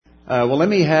Well, let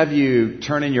me have you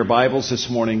turn in your Bibles this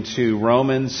morning to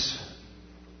Romans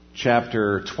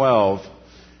chapter 12.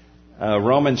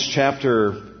 Romans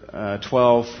chapter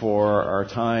 12 for our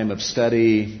time of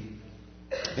study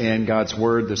in God's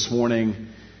Word this morning.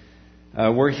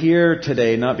 We're here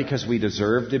today not because we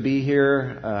deserve to be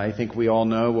here. I think we all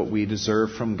know what we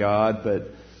deserve from God,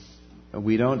 but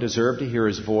we don't deserve to hear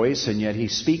His voice, and yet He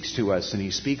speaks to us, and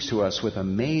He speaks to us with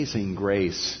amazing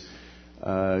grace.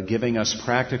 Giving us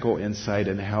practical insight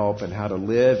and help and how to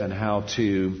live and how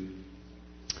to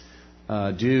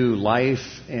do life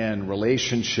and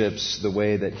relationships the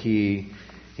way that He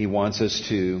wants us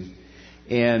to.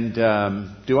 And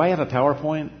do I have a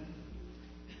PowerPoint?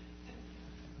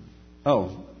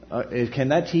 Oh, can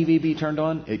that TV be turned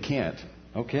on? It can't.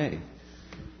 Okay.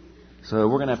 So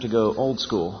we're going to have to go old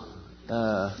school,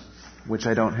 which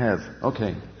I don't have.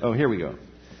 Okay. Oh, here we go.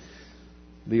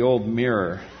 The old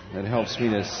mirror. That helps me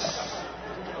to...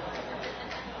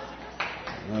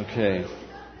 Okay.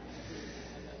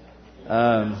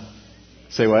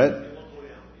 Say what?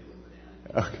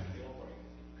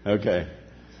 Okay.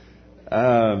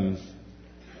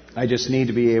 I just need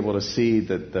to be able to see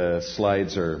that the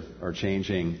slides are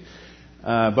changing.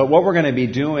 But what we're going to be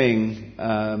doing,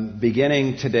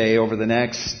 beginning today over the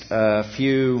next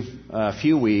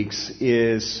few weeks,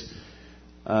 is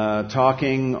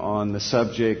talking on the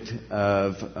subject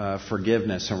of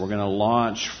forgiveness, and we're going to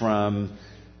launch from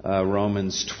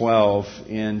Romans 12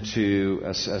 into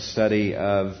a study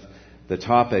of the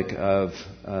topic of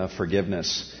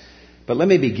forgiveness. But let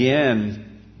me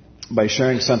begin by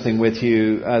sharing something with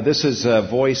you. This is a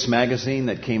Voice magazine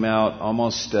that came out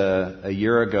almost a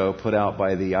year ago, put out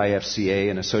by the IFCA,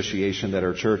 an association that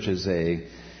our church is a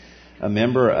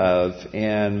member of.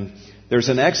 And there's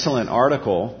an excellent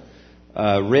article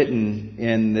written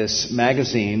in this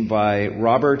magazine by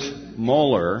Robert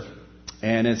Mueller,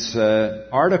 and it's an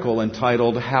article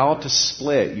entitled "How to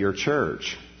Split Your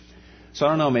Church." So I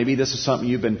don't know, maybe this is something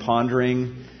you've been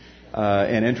pondering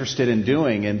and interested in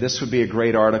doing, and this would be a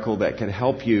great article that could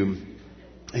help you.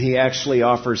 He actually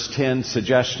offers 10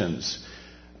 suggestions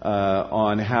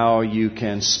on how you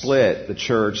can split the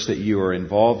church that you are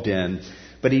involved in.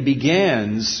 But he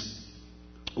begins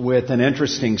with an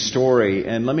interesting story,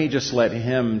 and let me just let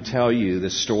him tell you the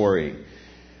story.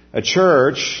 A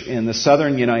church in the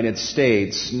southern United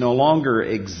States no longer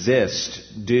exists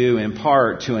due in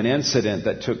part to an incident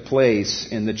that took place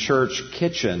in the church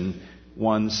kitchen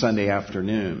one Sunday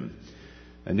afternoon.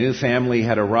 A new family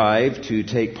had arrived to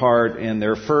take part in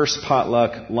their first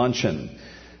potluck luncheon.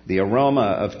 The aroma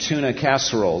of tuna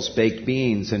casseroles, baked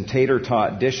beans, and tater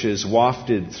tot dishes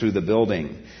wafted through the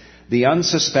building. The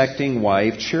unsuspecting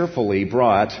wife cheerfully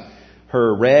brought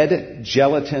her red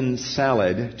gelatin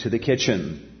salad to the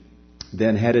kitchen,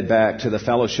 then headed back to the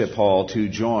fellowship hall to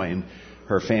join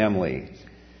her family.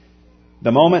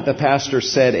 The moment the pastor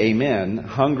said amen,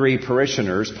 hungry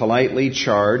parishioners politely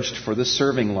charged for the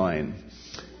serving line.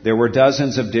 There were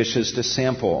dozens of dishes to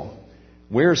sample.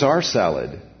 "Where's our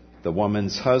salad?" the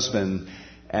woman's husband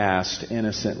asked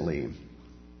innocently.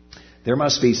 "There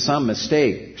must be some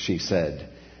mistake," she said.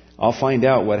 "I'll find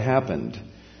out what happened."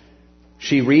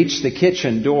 She reached the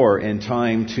kitchen door in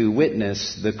time to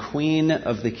witness the queen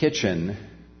of the kitchen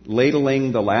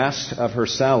ladling the last of her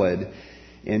salad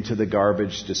into the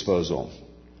garbage disposal.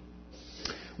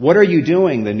 "What are you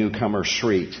doing?" the newcomer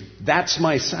shrieked. "That's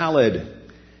my salad."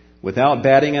 Without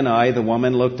batting an eye, the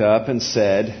woman looked up and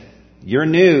said, "You're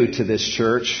new to this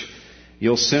church.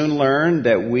 You'll soon learn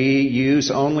that we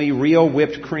use only real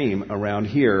whipped cream around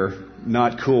here,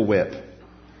 not Cool Whip."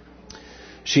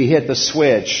 She hit the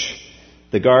switch.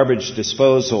 The garbage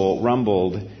disposal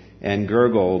rumbled and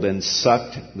gurgled and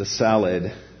sucked the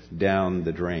salad down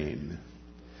the drain.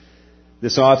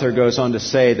 This author goes on to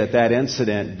say that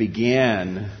incident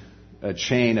began a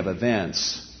chain of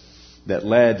events that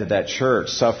led to that church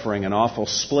suffering an awful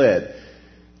split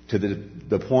to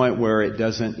the point where it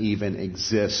doesn't even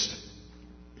exist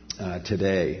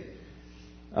today.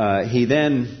 He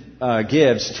then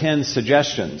gives 10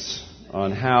 suggestions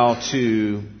on how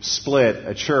to split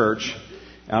a church.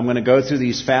 I'm going to go through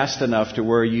these fast enough to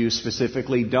where you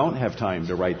specifically don't have time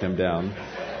to write them down,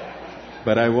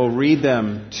 but I will read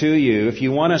them to you. If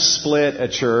you want to split a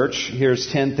church, here's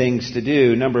 10 things to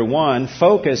do. Number 1,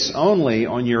 focus only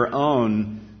on your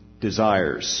own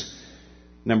desires.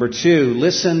 Number 2,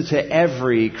 listen to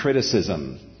every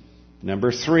criticism.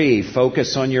 Number 3,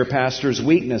 focus on your pastor's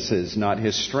weaknesses, not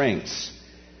his strengths.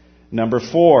 Number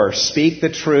 4, speak the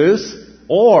truth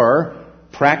or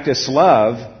practice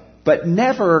love, but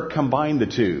never combine the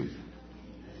two.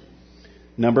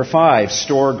 Number 5,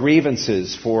 store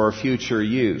grievances for future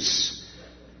use.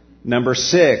 Number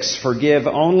 6, forgive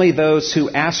only those who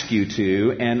ask you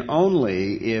to, and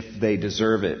only if they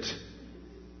deserve it.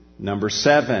 Number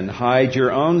 7, hide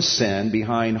your own sin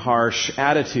behind harsh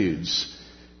attitudes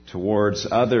towards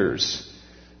others.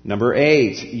 Number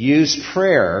 8, use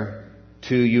prayer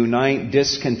to unite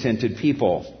discontented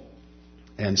people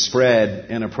and spread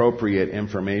inappropriate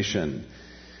information.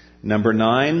 Number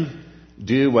 9,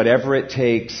 do whatever it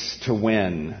takes to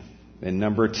win. And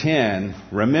number 10,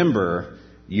 remember,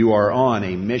 you are on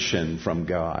a mission from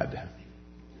God.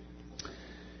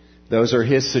 Those are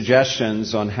his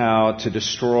suggestions on how to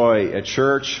destroy a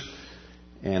church.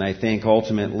 And I think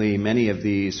ultimately many of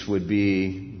these would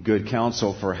be good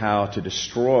counsel for how to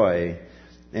destroy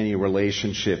any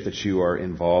relationship that you are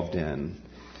involved in.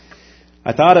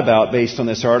 I thought about, based on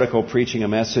this article, preaching a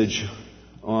message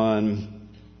on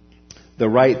the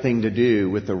right thing to do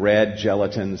with the red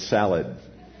gelatin salad.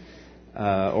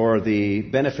 Or the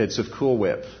benefits of Cool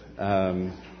Whip.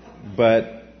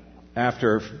 But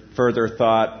after further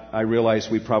thought, I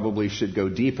realized we probably should go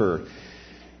deeper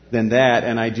than that.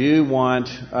 And I do want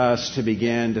us to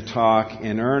begin to talk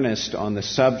in earnest on the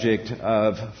subject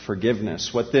of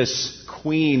forgiveness. What this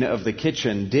queen of the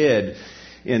kitchen did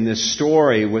in this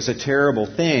story was a terrible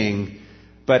thing.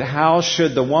 But how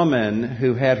should the woman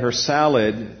who had her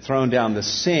salad thrown down the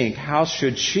sink, how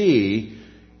should she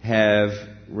have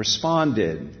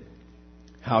responded?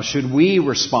 How should we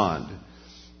respond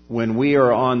when we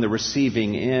are on the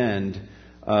receiving end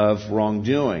of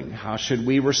wrongdoing? How should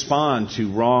we respond to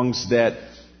wrongs that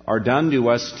are done to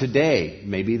us today,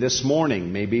 maybe this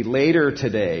morning, maybe later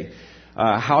today?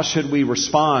 How should we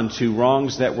respond to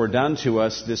wrongs that were done to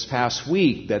us this past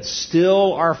week that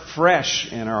still are fresh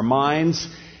in our minds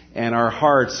and our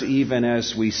hearts even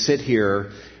as we sit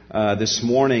here this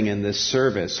morning in this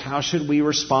service? How should we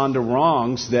respond to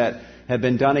wrongs that have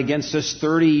been done against us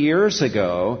 30 years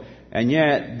ago, and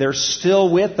yet they're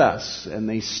still with us, and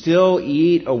they still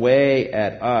eat away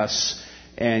at us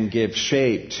and give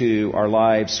shape to our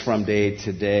lives from day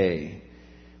to day?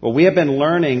 Well, we have been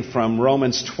learning from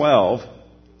Romans 12,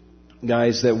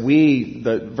 guys, that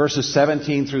the verses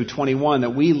 17 through 21,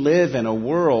 that we live in a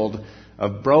world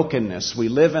of brokenness. We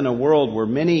live in a world where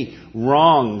many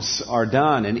wrongs are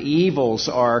done and evils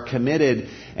are committed,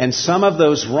 and some of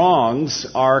those wrongs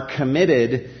are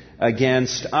committed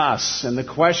against us. And the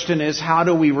question is, how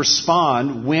do we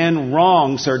respond when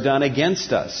wrongs are done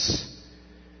against us?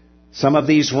 Some of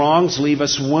these wrongs leave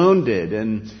us wounded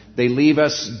and they leave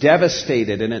us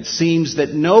devastated, and it seems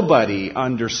that nobody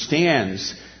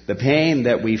understands the pain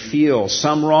that we feel.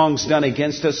 Some wrongs done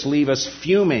against us leave us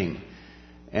fuming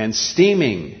and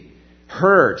steaming,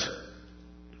 hurt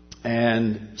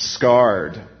and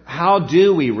scarred. How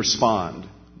do we respond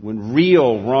when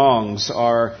real wrongs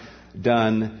are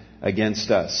done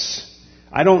against us?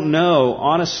 I don't know,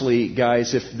 honestly,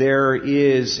 guys, if there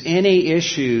is any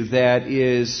issue that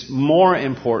is more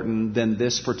important than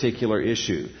this particular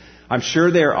issue. I'm sure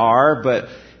there are, but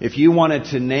if you wanted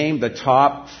to name the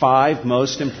top 5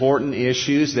 most important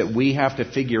issues that we have to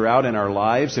figure out in our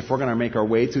lives if we're going to make our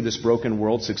way through this broken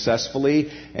world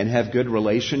successfully and have good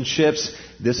relationships,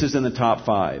 this is in the top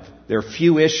 5. There are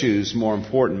few issues more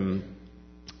important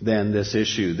than this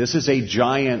issue. This is a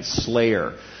giant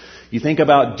slayer. You think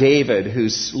about David,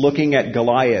 who's looking at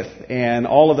Goliath, and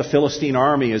all of the Philistine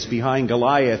army is behind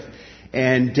Goliath.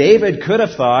 And David could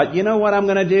have thought, you know what I'm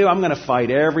going to do? I'm going to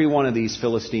fight every one of these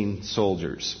Philistine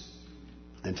soldiers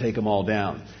and take them all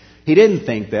down. He didn't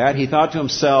think that. He thought to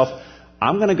himself,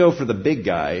 I'm going to go for the big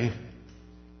guy.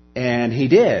 And he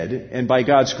did. And by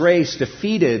God's grace,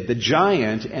 defeated the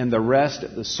giant, and the rest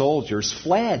of the soldiers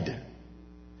fled.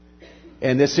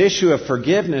 And this issue of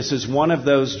forgiveness is one of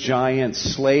those giant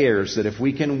slayers that if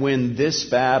we can win this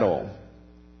battle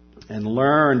and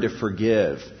learn to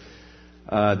forgive,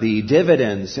 the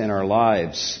dividends in our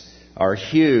lives are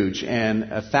huge,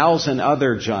 and 1,000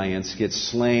 other giants get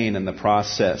slain in the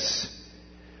process.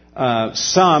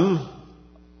 Some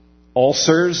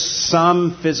ulcers,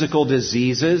 some physical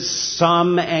diseases,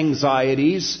 some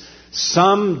anxieties,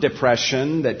 some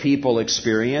depression that people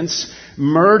experience,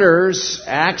 murders,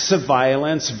 acts of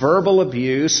violence, verbal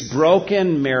abuse,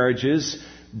 broken marriages,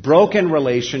 broken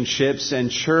relationships,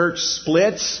 and church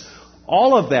splits.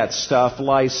 All of that stuff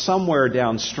lies somewhere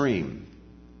downstream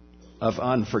of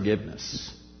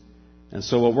unforgiveness. And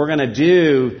so what we're going to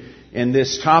do in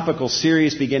this topical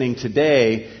series beginning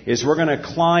today is we're going to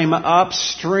climb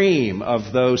upstream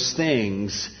of those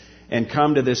things and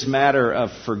come to this matter of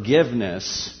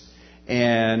forgiveness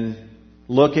and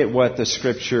look at what the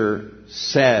Scripture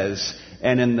says.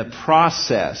 And in the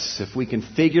process, if we can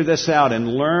figure this out and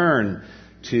learn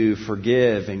to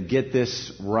forgive and get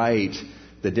this right,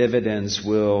 the dividends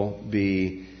will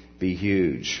be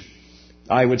huge.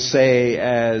 I would say,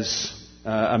 as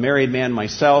a married man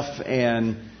myself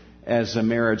and as a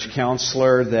marriage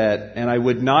counselor, that, and I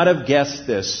would not have guessed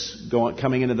this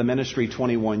coming into the ministry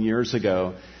 21 years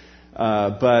ago,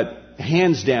 but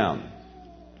hands down,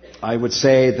 I would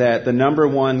say that the number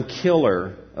one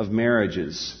killer of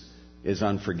marriages is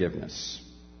unforgiveness.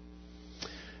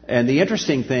 And the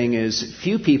interesting thing is,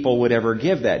 few people would ever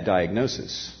give that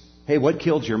diagnosis. Hey, what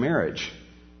killed your marriage?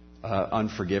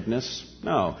 Unforgiveness?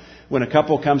 No. When a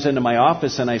couple comes into my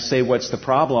office and I say, what's the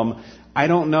problem? I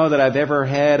don't know that I've ever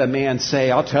had a man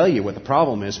say, I'll tell you what the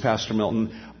problem is, Pastor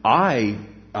Milton. I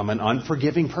am an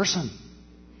unforgiving person.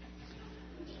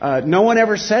 No one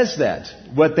ever says that.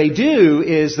 What they do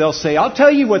is they'll say, I'll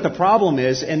tell you what the problem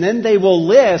is, and then they will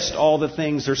list all the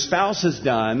things their spouse has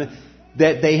done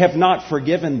that they have not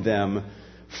forgiven them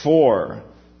for.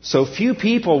 So few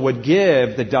people would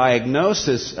give the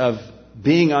diagnosis of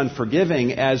being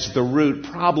unforgiving as the root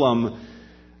problem,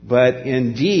 but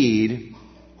indeed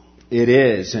it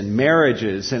is in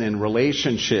marriages and in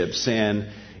relationships and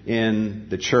in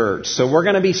the church. So we're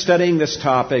going to be studying this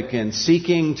topic and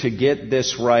seeking to get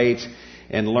this right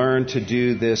and learn to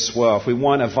do this well. If we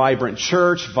want a vibrant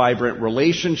church, vibrant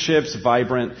relationships,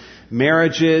 vibrant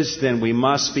marriages, then we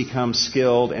must become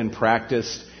skilled and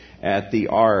practiced at the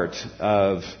art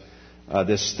of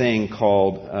this thing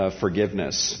called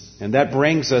forgiveness. And that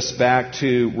brings us back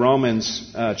to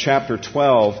Romans chapter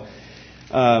 12,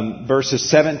 verses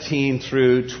 17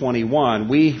 through 21.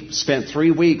 We spent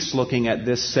 3 weeks looking at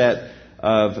this set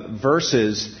of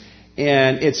verses.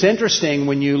 And it's interesting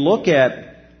when you look at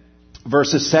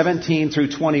verses 17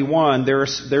 through 21,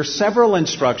 there's several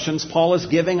instructions. Paul is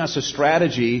giving us a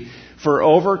strategy for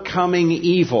overcoming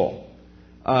evil.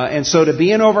 And so to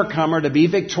be an overcomer, to be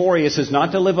victorious, is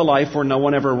not to live a life where no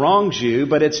one ever wrongs you,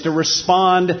 but it's to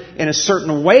respond in a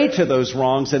certain way to those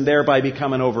wrongs and thereby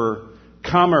become an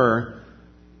overcomer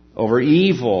over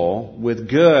evil with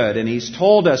good. And he's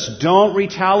told us, don't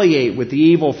retaliate with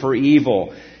evil for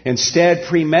evil. Instead,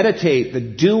 premeditate the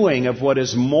doing of what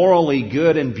is morally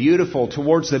good and beautiful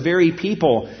towards the very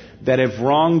people that have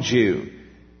wronged you.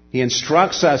 He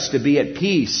instructs us to be at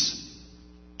peace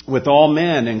with all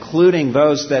men, including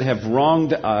those that have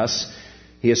wronged us.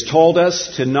 He has told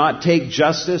us to not take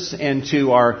justice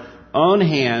into our own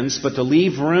hands, but to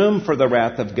leave room for the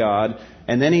wrath of God.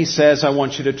 And then he says, I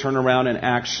want you to turn around and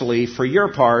actually, for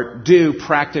your part, do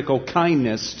practical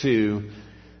kindness to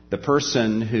the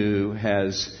person who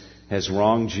has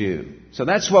wronged you. So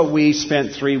that's what we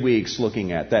spent 3 weeks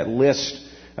looking at, that list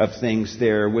of things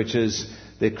there, which is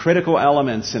the critical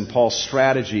elements in Paul's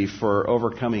strategy for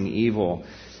overcoming evil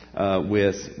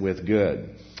with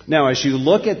good. Now, as you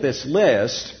look at this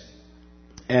list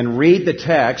and read the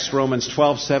text, Romans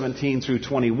 12:17 through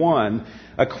 21,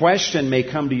 a question may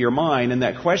come to your mind, and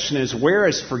that question is, where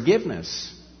is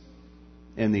forgiveness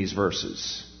in these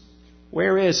verses?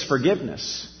 Where is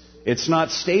forgiveness? It's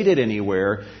not stated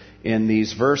anywhere in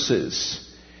these verses.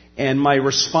 And my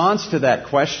response to that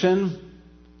question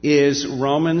is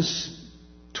Romans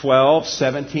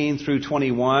 12:17 through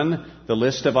 21, the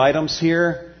list of items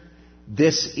here.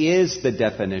 This is the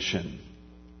definition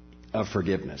of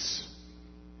forgiveness.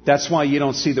 That's why you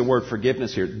don't see the word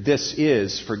forgiveness here. This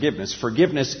is forgiveness.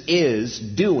 Forgiveness is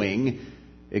doing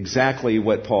exactly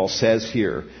what Paul says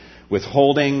here.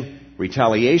 Withholding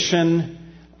retaliation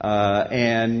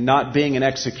and not being an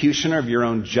executioner of your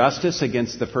own justice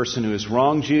against the person who has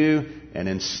wronged you, and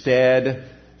instead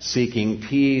seeking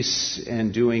peace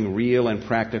and doing real and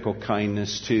practical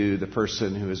kindness to the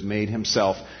person who has made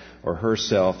himself or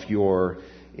herself your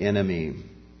enemy.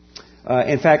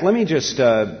 In fact, let me just,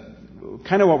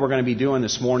 kind of what we're going to be doing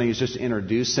this morning is just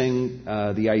introducing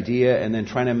the idea and then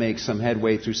trying to make some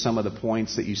headway through some of the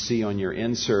points that you see on your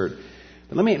insert.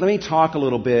 But let me talk a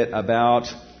little bit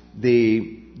about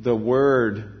the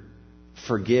word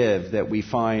forgive that we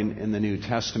find in the New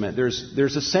Testament.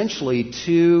 There's essentially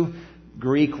 2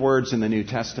 Greek words in the New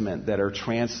Testament that are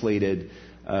translated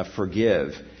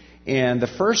forgive. And the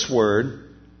first word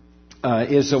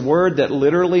is a word that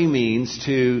literally means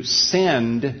to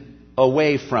send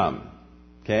away from.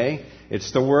 Okay?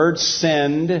 It's the word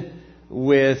send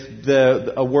with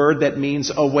a word that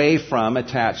means away from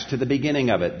attached to the beginning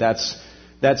of it.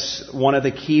 That's one of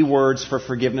the key words for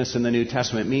forgiveness in the New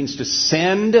Testament. It means to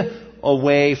send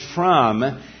away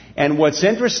from. And what's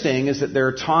interesting is that there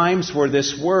are times where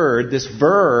this word, this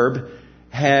verb,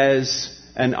 has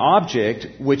an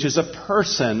object, which is a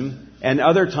person, and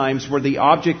other times where the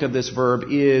object of this verb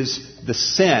is the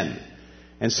sin.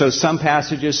 And so some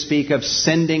passages speak of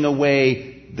sending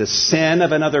away the sin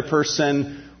of another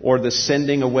person or the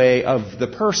sending away of the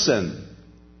person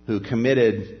who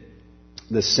committed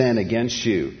the sin against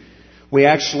you. We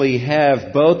actually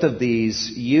have both of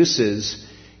these uses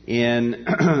in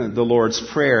the Lord's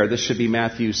Prayer. This should be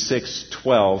Matthew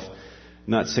 6:12,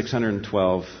 not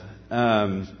 612.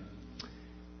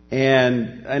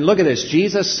 And look at this.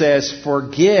 Jesus says,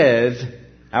 forgive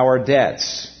our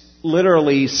debts.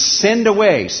 Literally, send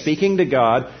away, speaking to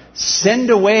God, send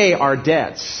away our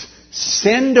debts.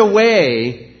 Send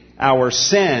away our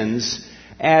sins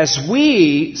as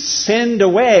we send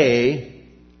away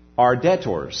our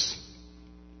debtors.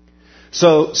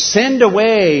 So, send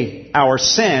away our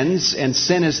sins, and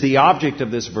sin is the object of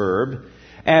this verb,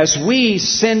 as we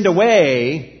send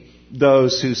away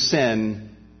those who sin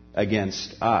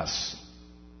against us.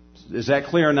 Is that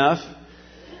clear enough?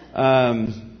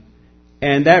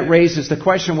 And that raises the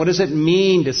question, what does it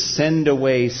mean to send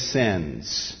away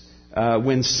sins?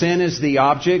 When sin is the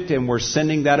object and we're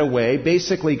sending that away,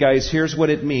 basically, guys, here's what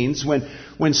it means.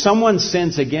 When someone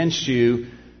sins against you,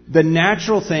 the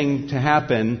natural thing to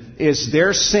happen is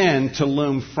their sin to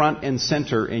loom front and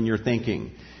center in your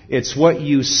thinking. It's what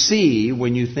you see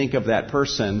when you think of that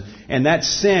person, and that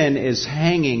sin is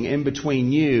hanging in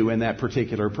between you and that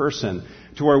particular person,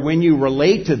 to where when you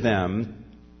relate to them,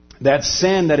 that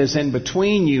sin that is in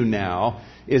between you now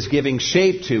is giving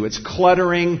shape to. It's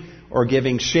cluttering or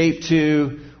giving shape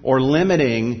to or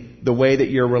limiting the way that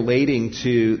you're relating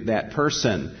to that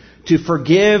person. To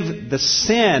forgive the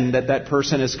sin that that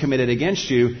person has committed against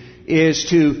you is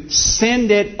to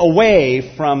send it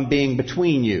away from being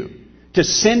between you. To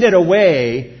send it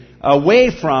away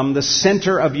from the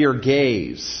center of your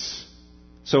gaze.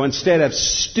 So instead of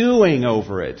stewing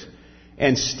over it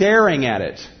and staring at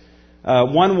it,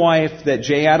 one wife that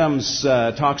Jay Adams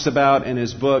talks about in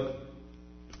his book,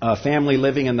 Family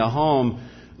Living in the Home,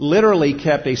 literally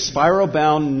kept a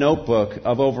spiral-bound notebook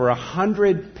of over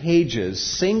 100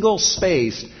 pages,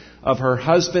 single-spaced, of her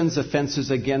husband's offenses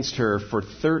against her for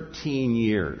 13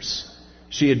 years.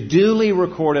 She had duly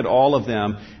recorded all of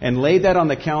them and laid that on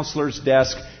the counselor's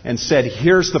desk and said,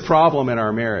 here's the problem in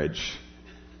our marriage.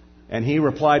 And he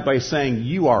replied by saying,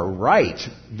 you are right.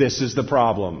 This is the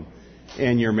problem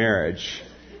in your marriage.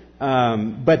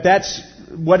 But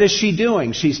what is she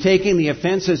doing? She's taking the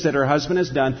offenses that her husband has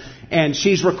done and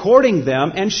she's recording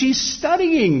them and she's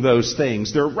studying those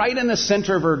things. They're right in the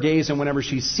center of her gaze, and whenever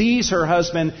she sees her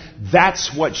husband,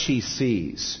 that's what she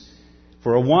sees.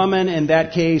 For a woman in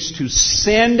that case to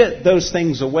send those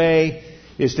things away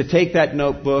is to take that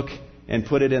notebook and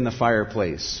put it in the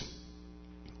fireplace,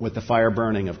 with the fire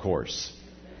burning, of course.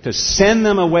 To send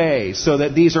them away so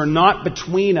that these are not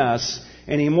between us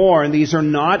anymore, and these are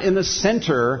not in the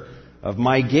center of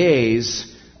my gaze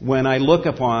when I look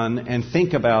upon and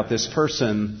think about this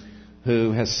person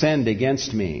who has sinned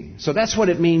against me. So that's what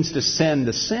it means to send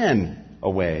the sin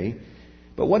away.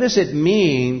 But what does it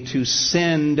mean to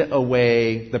send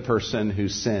away the person who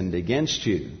sinned against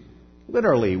you?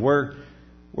 Literally, we're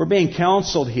being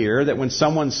counseled here that when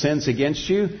someone sins against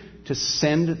you, to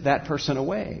send that person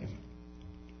away.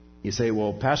 You say,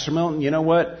 well, Pastor Milton, you know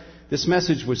what? This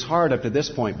message was hard up to this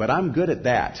point, but I'm good at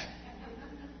that.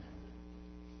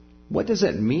 What does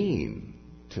it mean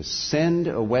to send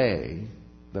away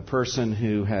the person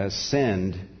who has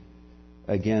sinned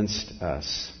against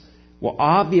us? Well,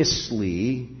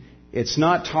 obviously, it's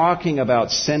not talking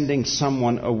about sending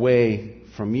someone away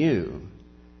from you.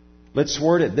 Let's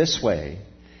word it this way.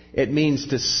 It means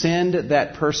to send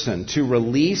that person, to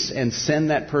release and send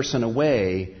that person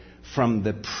away from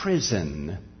the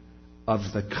prison of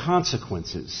the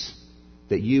consequences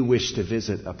that you wish to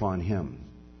visit upon him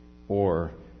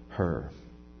or her.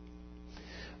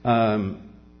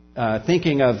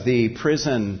 Thinking of the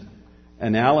prison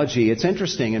analogy, it's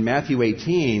interesting. In Matthew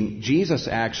 18, Jesus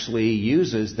actually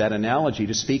uses that analogy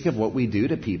to speak of what we do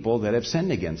to people that have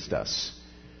sinned against us.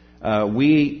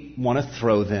 We want to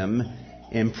throw them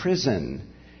in prison.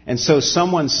 And so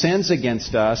someone sins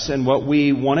against us, and what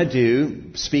we want to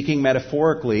do, speaking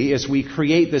metaphorically, is we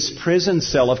create this prison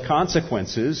cell of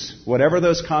consequences, whatever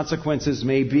those consequences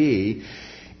may be,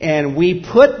 and we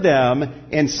put them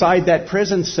inside that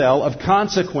prison cell of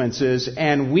consequences,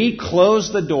 and we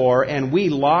close the door, and we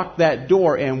lock that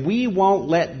door, and we won't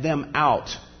let them out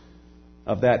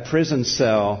of that prison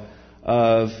cell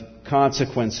of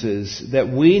consequences that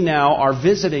we now are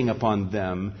visiting upon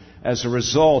them as a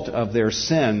result of their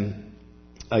sin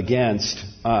against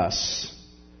us.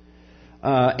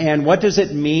 And what does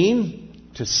it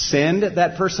mean to send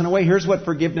that person away? Here's what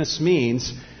forgiveness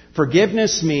means.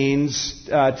 Forgiveness means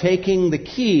taking the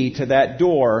key to that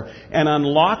door and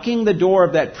unlocking the door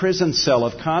of that prison cell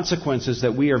of consequences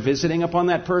that we are visiting upon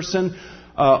that person,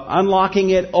 unlocking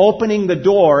it, opening the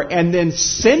door, and then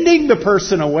sending the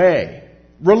person away,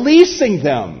 releasing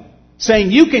them,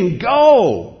 saying, you can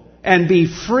go and be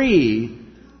free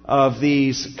of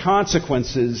these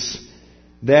consequences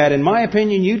that, in my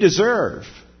opinion, you deserve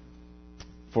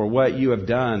for what you have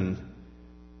done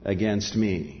against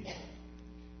me.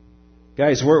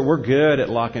 Guys, we're good at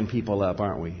locking people up,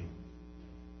 aren't we?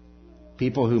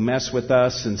 People who mess with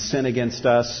us and sin against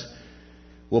us,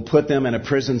 we'll put them in a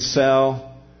prison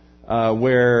cell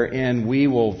wherein we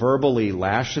will verbally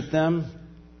lash at them,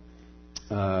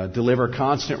 deliver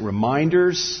constant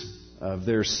reminders of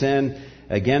their sin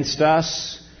against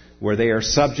us, where they are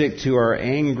subject to our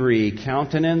angry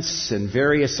countenance and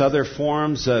various other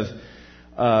forms of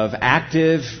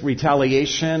active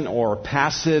retaliation or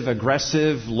passive,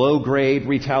 aggressive, low-grade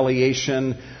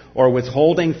retaliation, or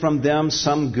withholding from them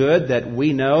some good that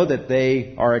we know that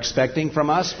they are expecting from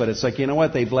us. But it's like, you know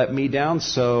what, they've let me down,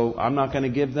 so I'm not going to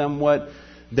give them what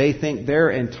they think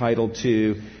they're entitled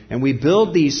to. And we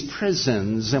build these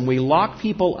prisons and we lock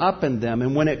people up in them.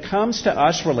 And when it comes to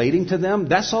us relating to them,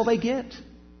 that's all they get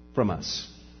from us.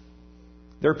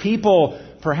 There are people,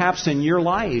 perhaps in your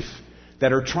life,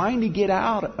 that are trying to get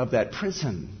out of that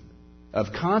prison of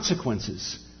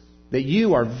consequences that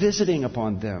you are visiting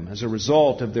upon them as a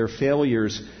result of their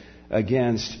failures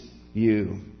against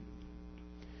you.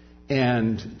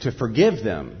 And to forgive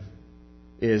them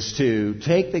is to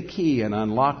take the key and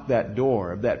unlock that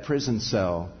door of that prison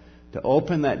cell, to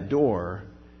open that door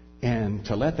and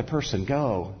to let the person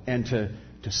go and to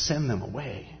send them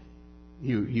away.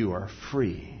 You are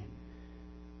free.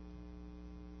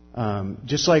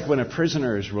 Just like when a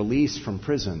prisoner is released from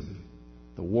prison,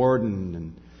 the warden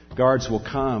and guards will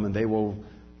come and they will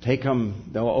take him,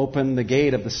 they'll open the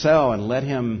gate of the cell and let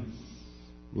him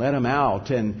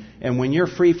out. And when you're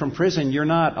free from prison, you're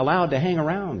not allowed to hang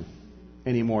around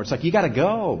anymore. It's like, you got to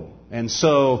go. And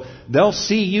so they'll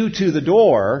see you to the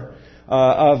door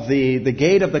of the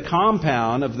gate of the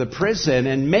compound of the prison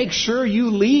and make sure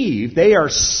you leave. They are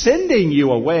sending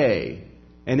you away.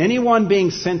 And anyone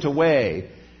being sent away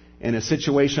in a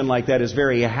situation like that is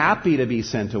very happy to be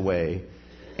sent away.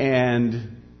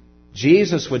 And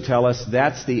Jesus would tell us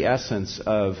that's the essence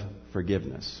of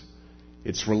forgiveness.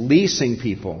 It's releasing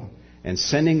people and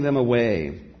sending them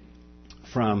away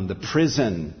from the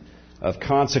prison of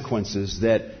consequences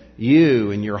that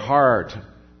you in your heart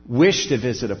wish to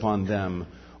visit upon them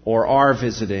or are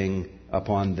visiting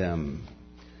upon them.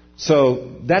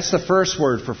 So that's the first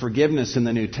word for forgiveness in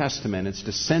the New Testament. It's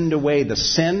to send away the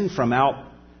sin from out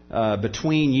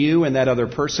between you and that other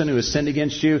person who has sinned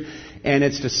against you, and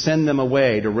it's to send them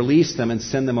away, to release them and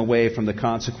send them away from the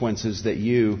consequences that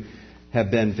you have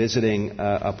been visiting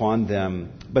upon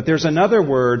them. But there's another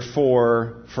word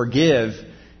for forgive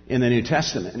in the New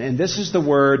Testament, and this is the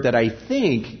word that I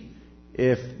think,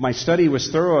 if my study was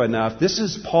thorough enough, this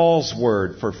is Paul's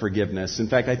word for forgiveness. In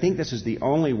fact, I think this is the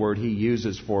only word he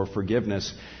uses for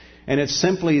forgiveness, and it's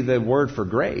simply the word for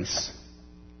grace.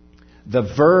 The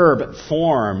verb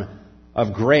form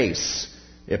of grace.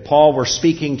 If Paul were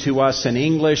speaking to us in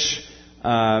English,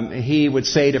 he would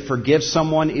say to forgive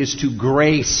someone is to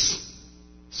grace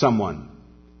someone.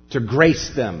 To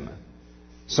grace them.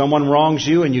 Someone wrongs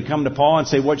you and you come to Paul and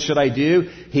say, what should I do?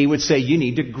 He would say, you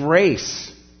need to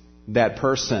grace that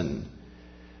person.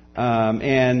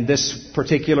 And this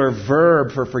particular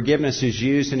verb for forgiveness is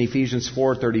used in Ephesians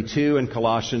 4:32 and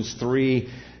Colossians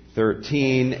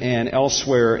 3:13 and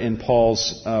elsewhere in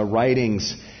Paul's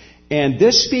writings. And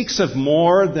this speaks of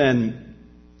more than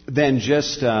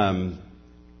just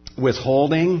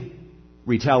withholding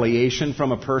retaliation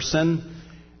from a person,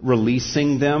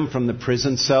 releasing them from the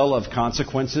prison cell of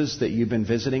consequences that you've been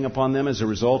visiting upon them as a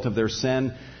result of their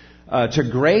sin. To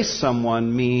grace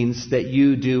someone means that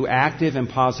you do active and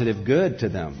positive good to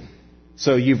them.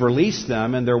 So you've released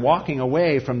them and they're walking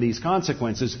away from these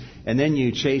consequences, and then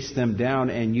you chase them down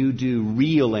and you do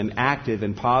real and active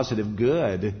and positive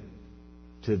good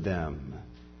to them.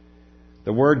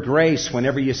 The word grace,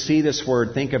 whenever you see this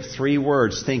word, think of three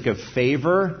words. Think of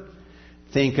favor,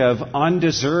 think of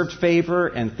undeserved favor,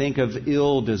 and think of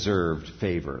ill-deserved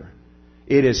favor.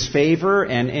 It is favor,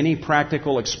 and any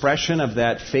practical expression of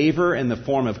that favor in the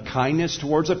form of kindness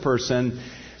towards a person.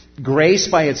 Grace,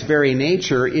 by its very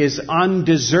nature, is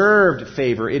undeserved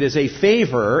favor. It is a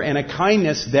favor and a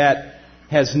kindness that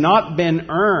has not been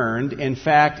earned. In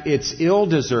fact, it's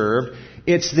ill-deserved.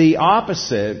 It's the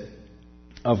opposite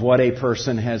of what a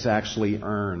person has actually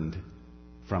earned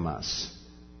from us.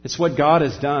 It's what God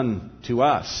has done to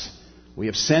us. We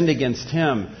have sinned against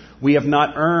Him. We have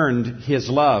not earned His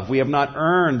love. We have not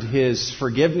earned His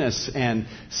forgiveness and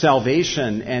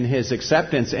salvation and His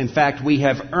acceptance. In fact, we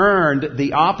have earned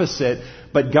the opposite.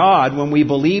 But God, when we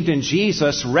believed in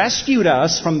Jesus, rescued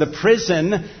us from the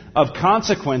prison of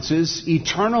consequences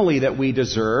eternally that we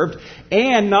deserved.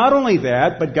 And not only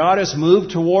that, but God has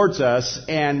moved towards us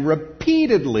and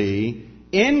repeatedly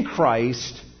in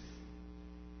Christ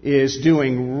is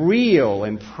doing real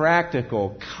and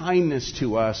practical kindness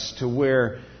to us, to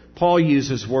where Paul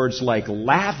uses words like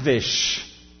lavish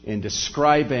in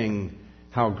describing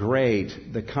how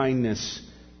great the kindness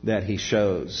that he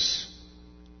shows.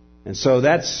 And so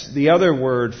that's the other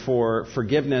word for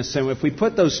forgiveness. And if we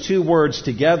put those two words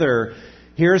together,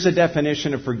 here's a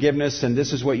definition of forgiveness, and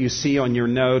this is what you see on your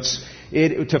notes.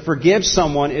 To forgive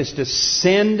someone is to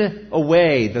send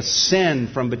away the sin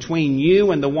from between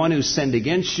you and the one who sinned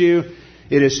against you.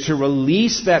 It is to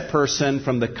release that person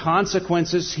from the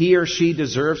consequences he or she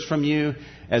deserves from you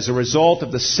as a result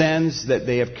of the sins that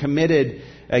they have committed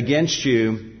against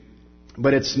you.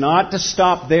 But it's not to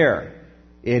stop there.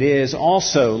 It is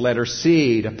also, letter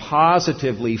C, to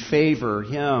positively favor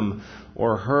him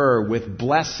or her with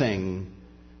blessing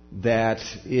that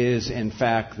is, in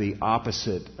fact, the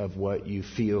opposite of what you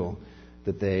feel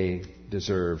that they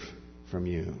deserve from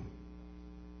you.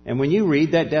 And when you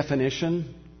read that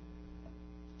definition,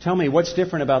 tell me what's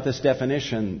different about this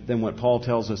definition than what Paul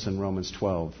tells us in Romans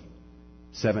 12,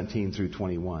 17 through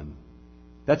 21.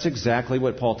 That's exactly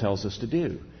what Paul tells us to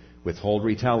do. Withhold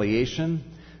retaliation.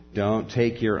 Don't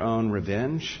take your own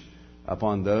revenge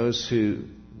upon those who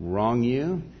wrong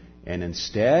you. And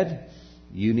instead,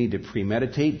 you need to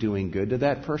premeditate doing good to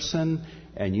that person,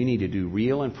 and you need to do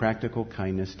real and practical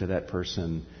kindness to that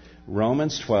person.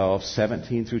 Romans 12,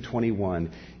 17 through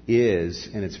 21 is,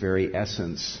 in its very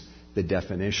essence, the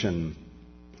definition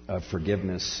of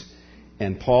forgiveness.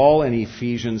 And Paul in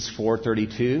Ephesians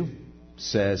 4:32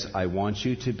 says, I want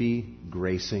you to be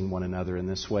gracing one another in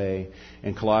this way.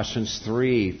 In Colossians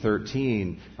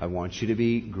 3:13, I want you to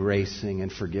be gracing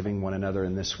and forgiving one another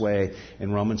in this way.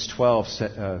 In Romans 12,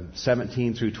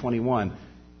 17 through 21,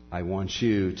 I want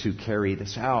you to carry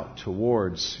this out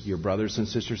towards your brothers and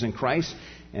sisters in Christ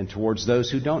and towards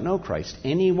those who don't know Christ.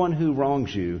 Anyone who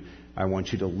wrongs you, I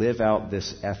want you to live out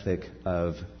this ethic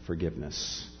of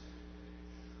forgiveness.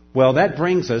 Well, that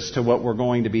brings us to what we're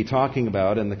going to be talking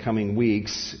about in the coming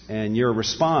weeks. And your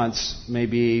response may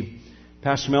be,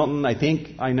 Pastor Milton, I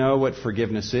think I know what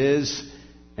forgiveness is.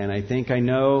 And I think I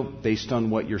know, based on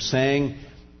what you're saying,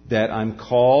 that I'm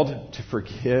called to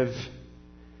forgive.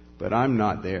 But I'm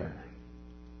not there.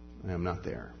 I am not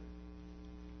there.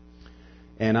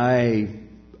 And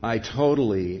I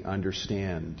totally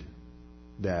understand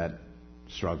that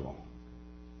struggle.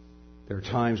 There are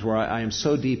times where I am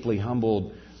so deeply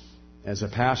humbled as a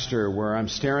pastor, where I'm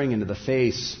staring into the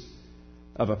face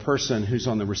of a person who's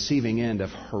on the receiving end of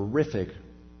horrific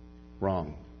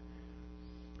wrong.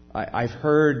 I've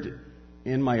heard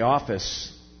in my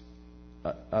office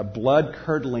a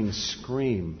blood-curdling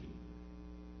scream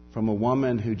from a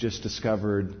woman who just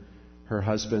discovered her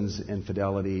husband's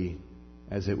infidelity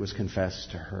as it was confessed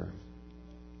to her.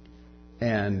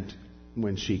 And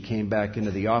when she came back into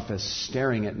the office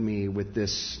staring at me with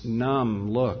this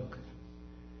numb look,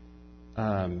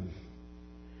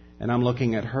 and I'm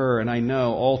looking at her, and I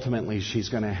know ultimately she's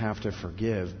going to have to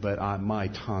forgive, but my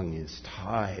tongue is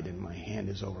tied and my hand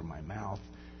is over my mouth.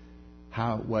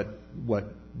 What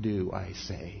do I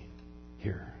say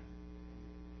here?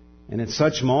 And at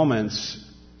such moments,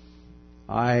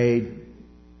 right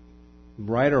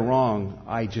or wrong,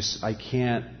 I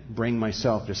can't bring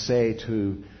myself to say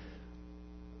to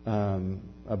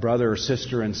a brother or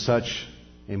sister in such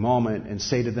a moment and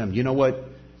say to them, you know what?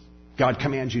 God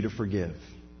commands you to forgive.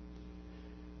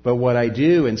 But what I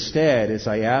do instead is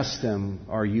I ask them,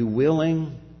 are you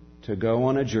willing to go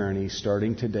on a journey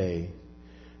starting today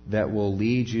that will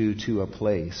lead you to a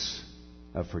place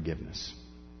of forgiveness?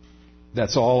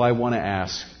 That's all I want to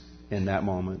ask in that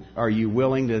moment. Are you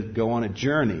willing to go on a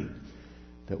journey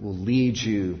that will lead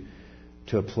you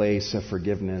to a place of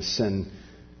forgiveness? And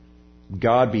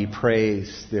God be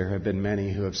praised, there have been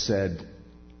many who have said,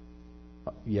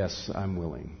 yes, I'm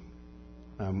willing.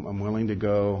 I'm willing to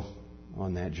go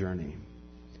on that journey.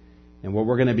 And what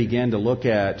we're going to begin to look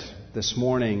at this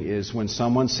morning is when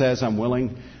someone says, I'm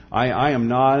willing, I am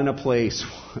not in a place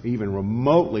even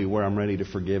remotely where I'm ready to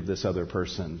forgive this other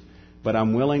person, but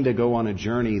I'm willing to go on a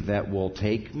journey that will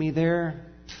take me there.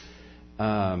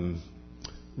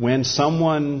 When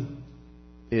someone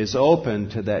is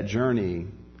open to that journey,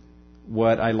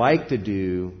 what I like to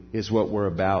do is what we're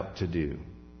about to do.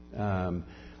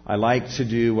 I like to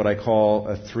do what I call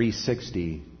a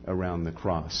 360 around the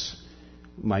cross.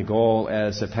 My goal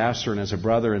as a pastor and as a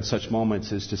brother in such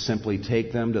moments is to simply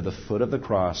take them to the foot of the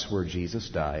cross where Jesus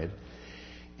died,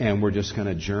 and we're just going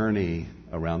to journey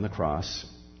around the cross,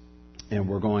 and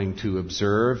we're going to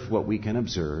observe what we can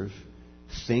observe,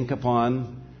 think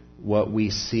upon what we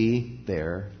see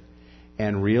there,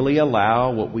 and really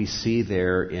allow what we see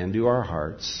there into our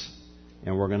hearts,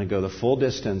 and we're going to go the full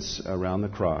distance around the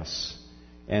cross.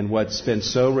 And what's been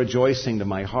so rejoicing to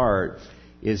my heart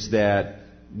is that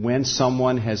when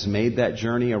someone has made that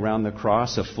journey around the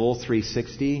cross, a full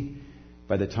 360,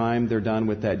 by the time they're done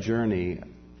with that journey,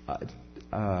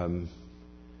 to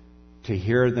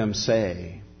hear them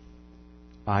say,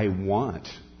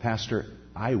 Pastor,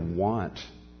 I want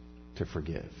to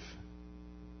forgive.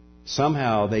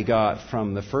 Somehow they got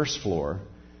from the first floor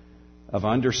of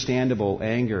understandable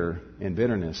anger and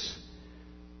bitterness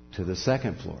to the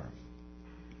second floor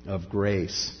of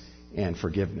grace and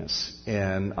forgiveness.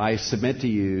 And I submit to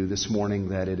you this morning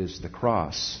that it is the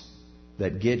cross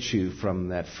that gets you from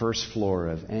that first floor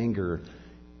of anger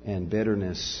and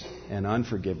bitterness and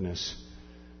unforgiveness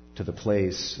to the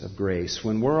place of grace.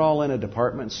 When we're all in a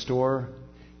department store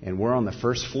and we're on the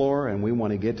first floor and we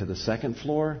want to get to the second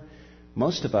floor,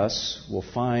 most of us will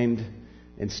find,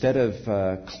 instead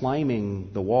of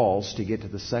climbing the walls to get to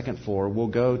the second floor, we'll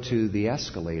go to the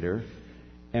escalator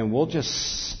and we'll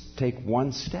just take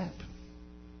one step.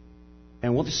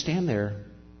 And we'll just stand there.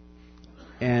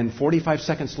 And 45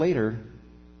 seconds later,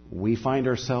 we find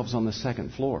ourselves on the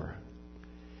second floor.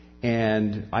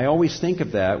 And I always think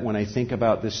of that when I think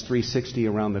about this 360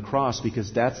 around the cross,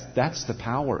 because that's the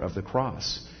power of the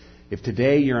cross. If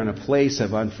today you're in a place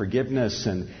of unforgiveness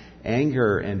and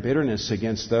anger and bitterness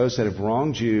against those that have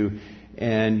wronged you,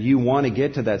 and you want to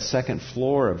get to that second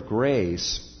floor of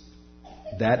grace,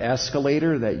 that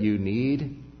escalator that you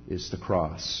need is the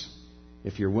cross.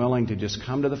 If you're willing to just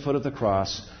come to the foot of the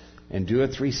cross and do a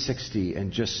 360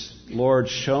 and just, Lord,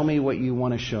 show me what you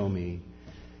want to show me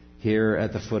here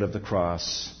at the foot of the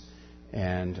cross,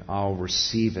 and I'll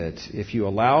receive it. If you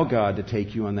allow God to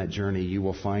take you on that journey, you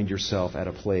will find yourself at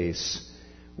a place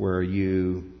where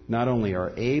you not only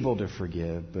are able to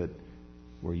forgive, but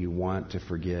where you want to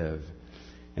forgive.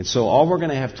 And so all we're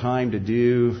going to have time to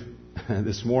do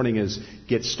this morning is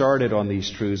get started on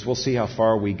these truths. We'll see how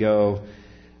far we go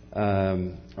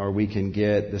or we can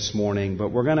get this morning.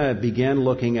 But we're going to begin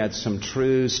looking at some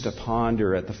truths to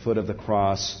ponder at the foot of the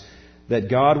cross that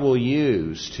God will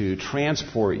use to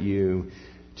transport you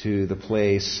to the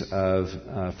place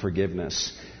of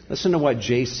forgiveness. Listen to what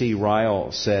J.C.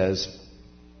 Ryle says.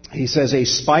 He says, "A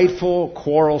spiteful,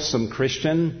 quarrelsome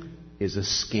Christian is a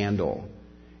scandal.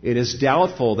 It is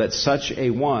doubtful that such a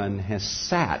one has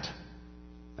sat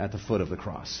at the foot of the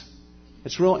cross."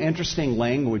 It's real interesting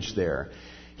language there.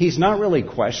 He's not really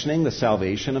questioning the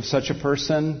salvation of such a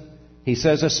person. He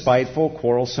says a spiteful,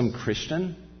 quarrelsome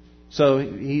Christian. So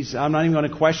I'm not even going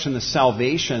to question the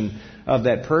salvation of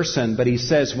that person, but he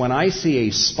says, when I see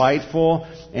a spiteful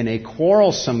and a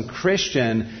quarrelsome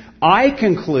Christian, I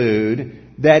conclude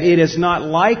that it is not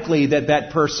likely that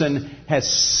that person has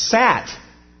sat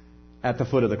at the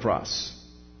foot of the cross.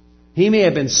 He may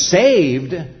have been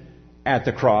saved at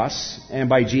the cross and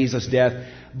by Jesus' death,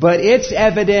 but it's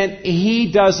evident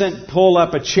he doesn't pull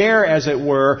up a chair, as it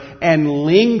were, and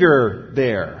linger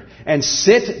there and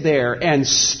sit there and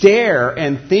stare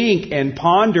and think and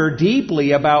ponder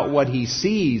deeply about what he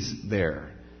sees there.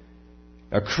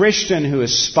 A Christian who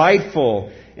is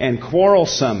spiteful and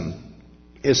quarrelsome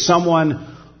is someone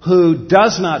who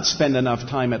does not spend enough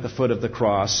time at the foot of the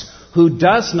cross, who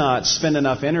does not spend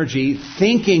enough energy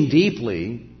thinking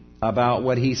deeply about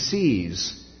what he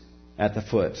sees at the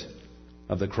foot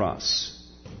of the cross.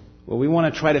 Well, we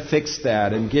want to try to fix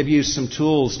that and give you some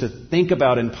tools to think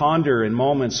about and ponder in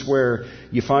moments where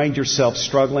you find yourself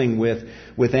struggling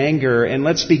with anger. And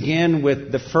let's begin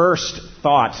with the first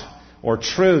thought or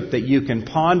truth that you can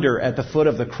ponder at the foot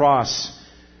of the cross.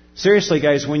 Seriously,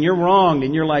 guys, when you're wronged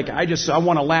and you're like, I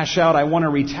want to lash out, I want to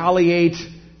retaliate,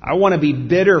 I want to be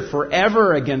bitter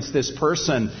forever against this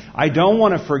person, I don't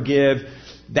want to forgive,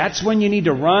 that's when you need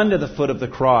to run to the foot of the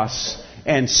cross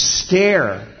and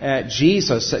stare at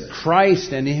Jesus, at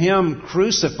Christ and Him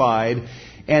crucified,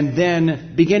 and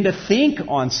then begin to think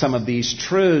on some of these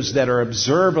truths that are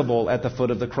observable at the foot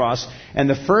of the cross. And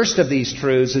the first of these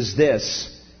truths is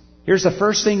this. Here's the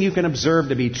first thing you can observe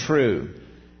to be true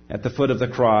at the foot of the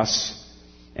cross,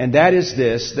 and that is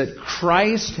this, that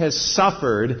Christ has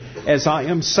suffered as I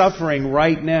am suffering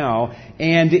right now,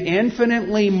 and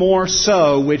infinitely more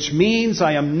so, which means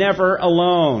I am never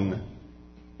alone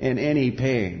in any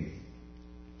pain.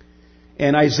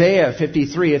 In Isaiah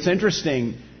 53, it's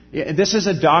interesting. This is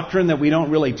a doctrine that we don't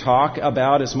really talk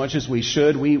about as much as we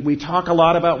should. We talk a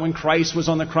lot about when Christ was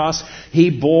on the cross,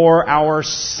 He bore our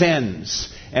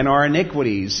sins and our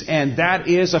iniquities. And that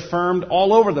is affirmed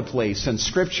all over the place in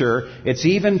Scripture. It's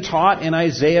even taught in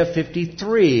Isaiah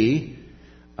 53.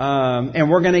 And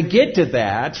we're going to get to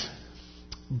that.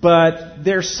 But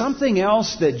there's something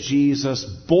else that Jesus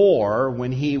bore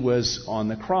when He was on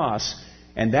the cross.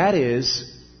 And that is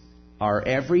our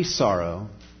every sorrow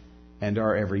and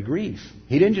our every grief.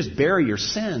 He didn't just bear your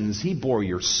sins, He bore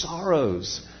your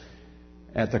sorrows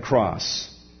at the cross.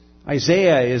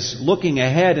 Isaiah is looking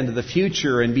ahead into the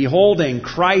future and beholding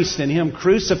Christ and Him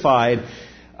crucified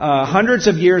hundreds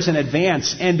of years in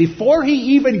advance. And before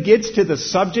he even gets to the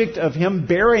subject of Him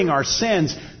bearing our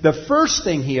sins, the first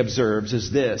thing he observes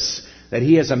is this, that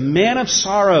He is a man of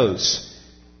sorrows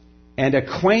and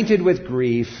acquainted with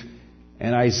grief.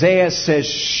 And Isaiah says,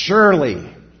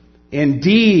 surely,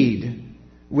 indeed,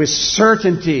 with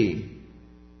certainty,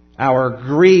 our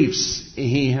griefs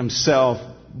He Himself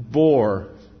bore,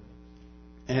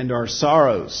 and our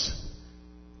sorrows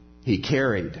He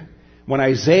carried. When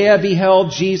Isaiah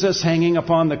beheld Jesus hanging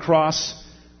upon the cross,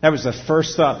 that was the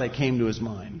first thought that came to his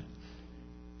mind.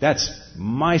 That's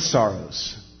my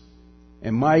sorrows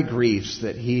and my griefs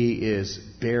that He is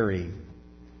bearing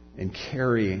and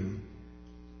carrying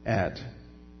at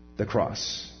the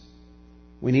cross.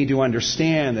 We need to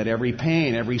understand that every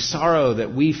pain, every sorrow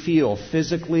that we feel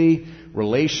physically,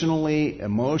 relationally,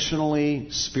 emotionally,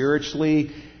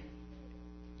 spiritually,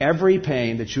 every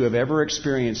pain that you have ever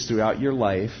experienced throughout your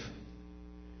life,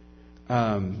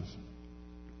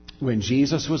 when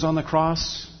Jesus was on the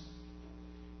cross,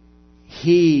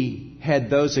 He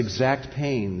had those exact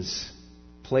pains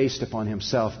placed upon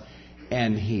Himself,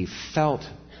 and He felt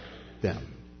them.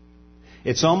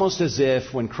 It's almost as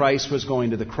if when Christ was going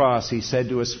to the cross, He said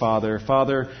to His Father,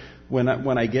 Father, when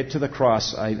I get to the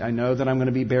cross, I know that I'm going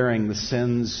to be bearing the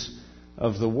sins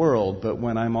of the world, but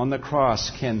when I'm on the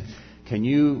cross, can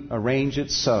You arrange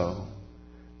it so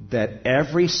that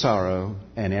every sorrow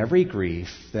and every grief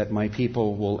that my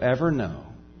people will ever know,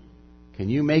 can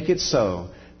You make it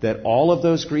so that all of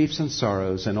those griefs and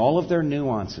sorrows and all of their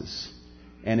nuances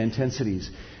and intensities,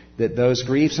 that those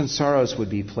griefs and sorrows would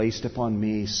be placed upon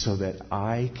me so that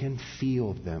I can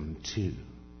feel them too?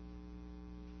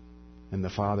 And the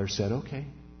Father said, okay.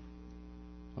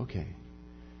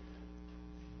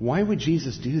 Why would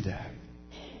Jesus do that?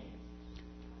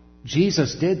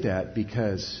 Jesus did that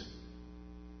because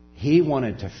He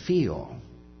wanted to feel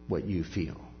what you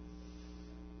feel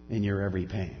in your every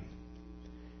pain.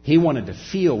 He wanted to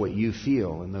feel what you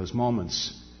feel in those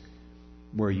moments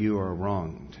where you are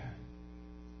wronged.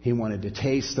 He wanted to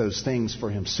taste those things for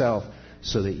Himself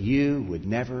so that you would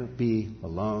never be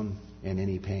alone in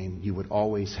any pain. You would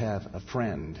always have a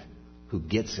friend who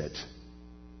gets it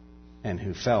and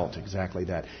who felt exactly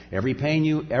that. Every pain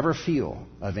you ever feel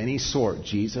of any sort,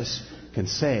 Jesus can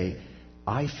say,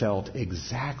 I felt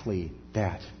exactly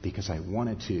that because I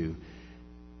wanted to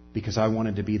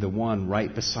be the one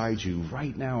right beside you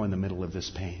right now in the middle of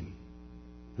this pain,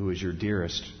 who is your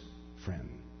dearest friend.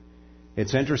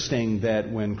 It's interesting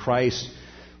that when Christ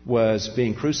was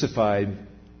being crucified,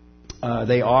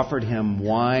 they offered Him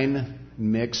wine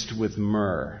mixed with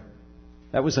myrrh.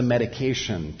 That was a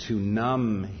medication to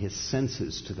numb His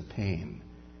senses to the pain.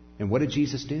 And what did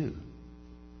Jesus do?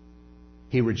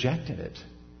 He rejected it.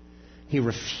 He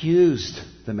refused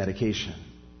the medication.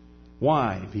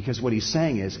 Why? Because what He's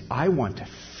saying is, I want to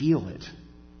feel it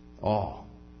all.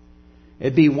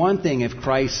 It'd be one thing if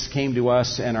Christ came to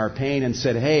us in our pain and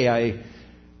said, hey,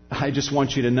 I just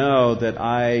want you to know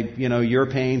that your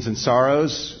pains and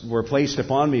sorrows were placed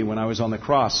upon me when I was on the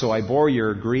cross, so I bore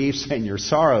your griefs and your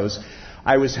sorrows.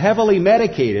 I was heavily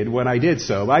medicated when I did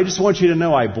so, but I just want you to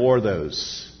know I bore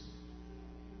those.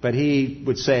 But He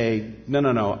would say,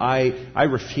 no, I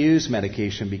refuse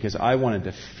medication because I wanted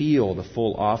to feel the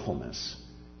full awfulness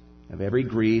of every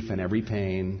grief and every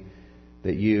pain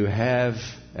that you have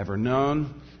ever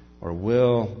known or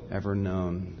will ever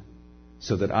known,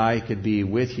 so that I could be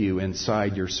with you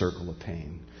inside your circle of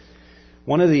pain.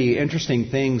 One of the interesting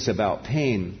things about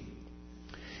pain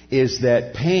is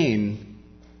that pain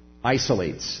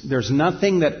isolates. There's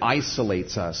nothing that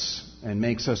isolates us and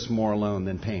makes us more alone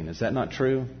than pain. Is that not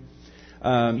true?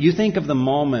 You think of the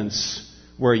moments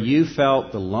where you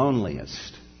felt the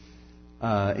loneliest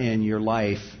in your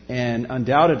life, and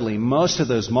undoubtedly most of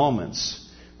those moments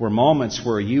were moments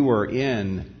where you were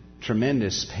in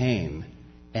tremendous pain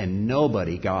and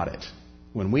nobody got it.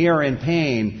 When we are in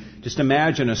pain, just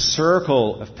imagine a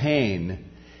circle of pain,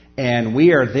 And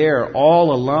we are there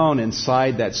all alone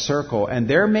inside that circle. And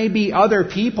there may be other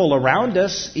people around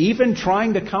us, even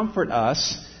trying to comfort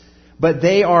us, but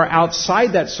they are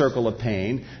outside that circle of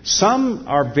pain. Some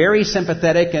are very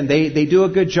sympathetic, and they do a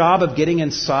good job of getting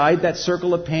inside that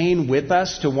circle of pain with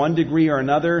us to one degree or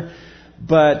another.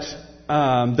 But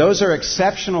those are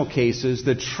exceptional cases.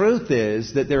 The truth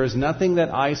is that there is nothing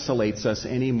that isolates us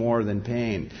any more than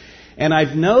pain. And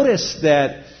I've noticed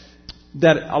that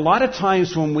a lot of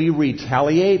times when we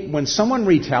retaliate, when someone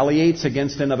retaliates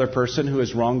against another person who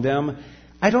has wronged them,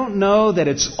 I don't know that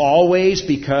it's always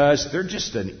because they're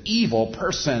just an evil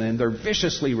person and they're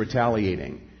viciously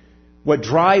retaliating. What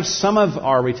drives some of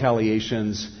our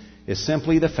retaliations is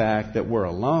simply the fact that we're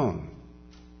alone.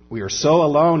 We are so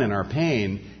alone in our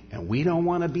pain, and we don't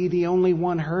want to be the only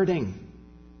one hurting.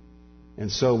 And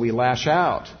so we lash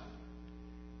out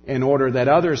in order that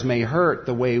others may hurt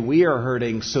the way we are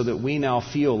hurting, so that we now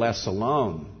feel less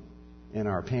alone in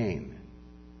our pain.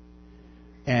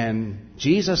 And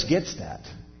Jesus gets that.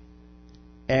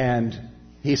 And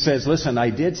He says, listen,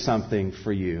 I did something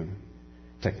for you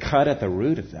to cut at the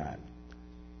root of that.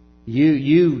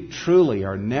 You truly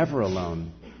are never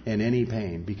alone in any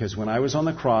pain, because when I was on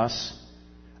the cross,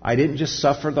 I didn't just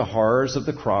suffer the horrors of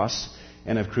the cross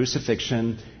and of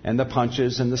crucifixion and the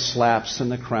punches and the slaps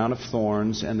and the crown of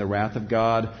thorns and the wrath of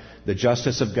God, the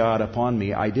justice of God upon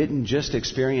me. I didn't just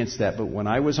experience that, but when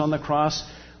I was on the cross,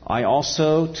 I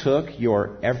also took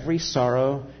your every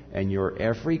sorrow and your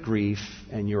every grief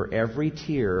and your every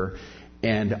tear,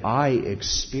 and I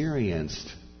experienced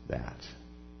that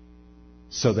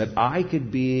so that I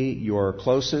could be your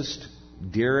closest,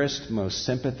 dearest, most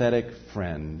sympathetic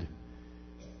friend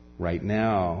right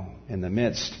now in the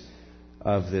midst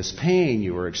of this pain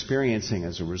you are experiencing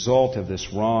as a result of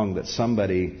this wrong that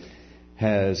somebody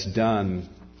has done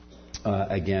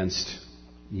against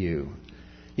you.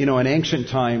 You know, in ancient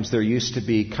times, there used to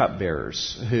be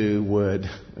cupbearers who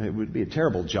it would be a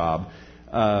terrible job.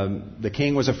 The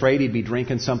king was afraid he'd be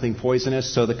drinking something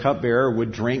poisonous, so the cupbearer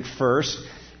would drink first.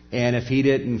 And if he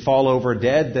didn't fall over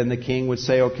dead, then the king would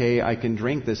say, okay, I can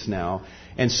drink this now.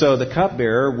 And so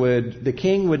the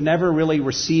king would never really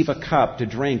receive a cup to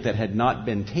drink that had not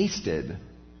been tasted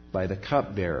by the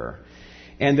cupbearer.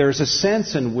 And there's a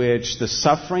sense in which the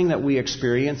suffering that we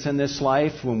experience in this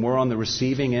life when we're on the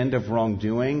receiving end of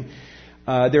wrongdoing,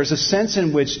 there's a sense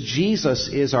in which Jesus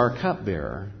is our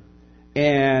cupbearer.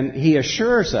 And He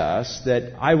assures us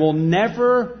that I will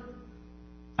never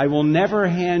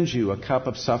hand you a cup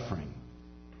of suffering.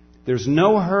 There's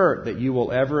no hurt that you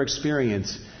will ever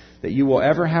experience, that you will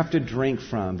ever have to drink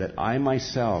from, that I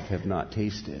myself have not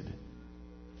tasted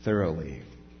thoroughly.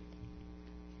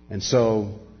 And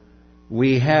so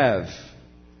we have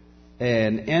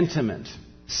an intimate,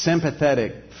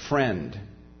 sympathetic friend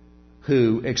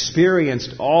who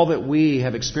experienced all that we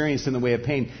have experienced in the way of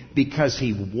pain because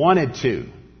He wanted to.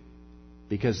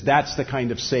 Because that's the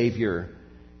kind of Savior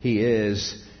He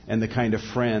is and the kind of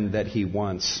friend that He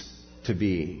wants to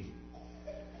be.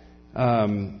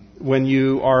 When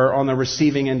you are on the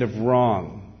receiving end of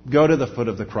wrong, go to the foot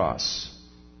of the cross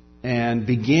and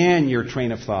begin your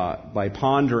train of thought by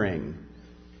pondering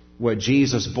what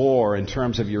Jesus bore in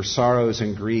terms of your sorrows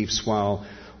and griefs while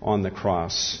on the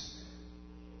cross.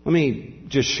 Let me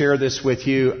just share this with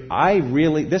you.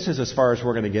 This is as far as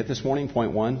we're going to get this morning,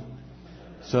 point one.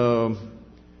 So,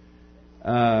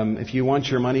 if you want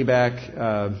your money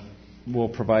back, we'll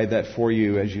provide that for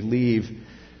you as you leave.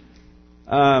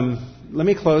 Let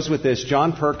me close with this.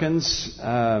 John Perkins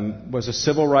was a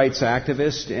civil rights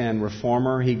activist and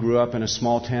reformer. He grew up in a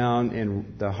small town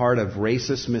in the heart of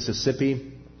racist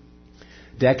Mississippi.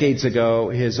 Decades ago,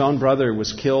 his own brother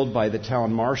was killed by the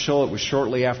town marshal. It was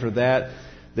shortly after that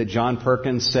John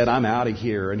Perkins said, I'm out of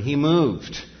here. And he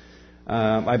moved,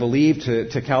 I believe,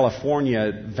 to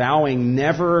California, vowing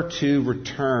never to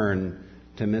return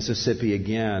to Mississippi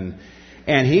again.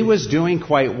 And he was doing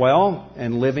quite well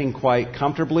and living quite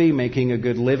comfortably, making a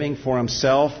good living for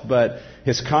himself. But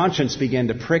his conscience began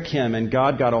to prick him, and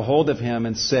God got a hold of him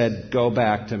and said, go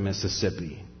back to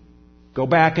Mississippi. Go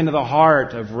back into the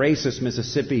heart of racist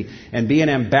Mississippi and be an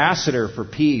ambassador for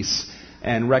peace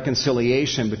and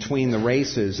reconciliation between the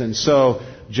races. And so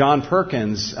John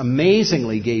Perkins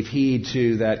amazingly gave heed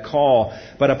to that call.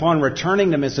 But upon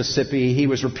returning to Mississippi, he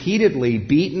was repeatedly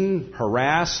beaten,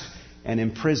 harassed, and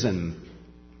imprisoned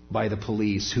by the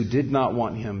police who did not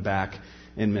want him back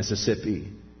in Mississippi.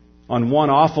 On one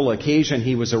awful occasion,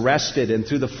 he was arrested, and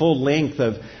through the full length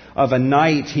of a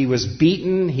night, he was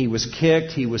beaten, he was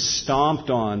kicked, he was stomped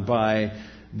on by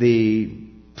the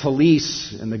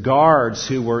police and the guards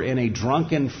who were in a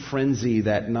drunken frenzy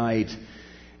that night.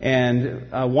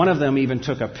 And one of them even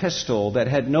took a pistol that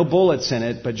had no bullets in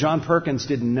it, but John Perkins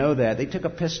didn't know that. They took a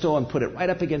pistol and put it right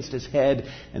up against his head,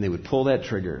 and they would pull that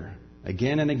trigger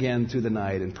again and again through the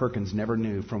night, and Perkins never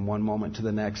knew from one moment to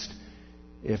the next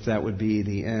if that would be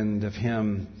the end of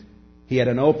him. He had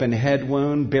an open head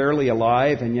wound, barely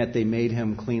alive, and yet they made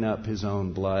him clean up his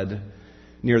own blood.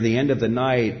 Near the end of the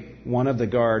night, one of the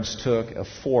guards took a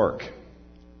fork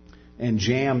and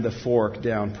jammed the fork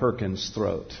down Perkins'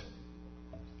 throat,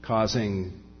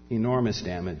 causing enormous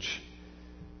damage.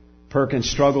 Perkins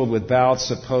struggled with bouts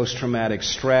of post-traumatic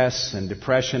stress and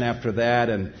depression after that,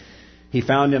 and he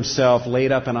found himself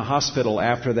laid up in a hospital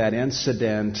after that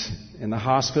incident, in the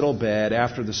hospital bed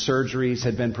after the surgeries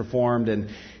had been performed, and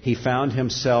he found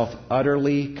himself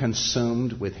utterly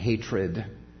consumed with hatred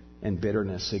and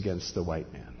bitterness against the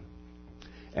white man.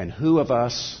 And who of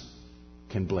us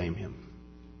can blame him?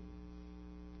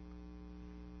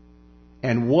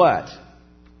 And what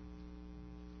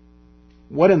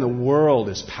in the world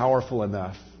is powerful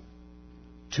enough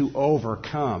to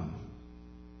overcome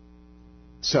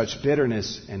such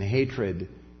bitterness and hatred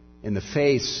in the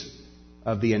face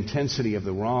of the intensity of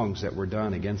the wrongs that were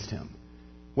done against him?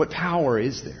 What power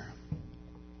is there?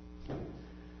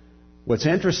 What's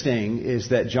interesting is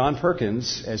that John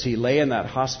Perkins, as he lay in that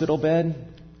hospital bed,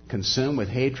 consumed with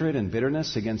hatred and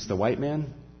bitterness against the white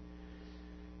man,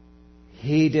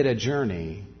 he did a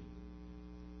journey.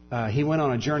 He went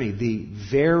on a journey, the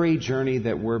very journey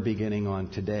that we're beginning on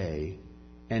today.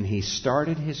 And he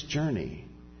started his journey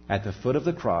at the foot of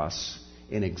the cross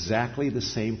in exactly the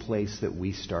same place that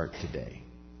we start today.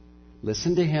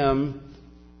 Listen to him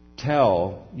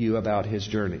tell you about his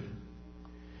journey.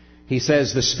 He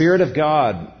says, "The Spirit of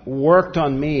God worked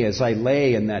on me as I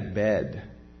lay in that bed.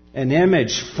 An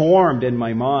image formed in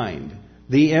my mind,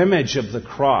 the image of the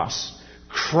cross,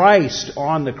 Christ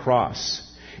on the cross.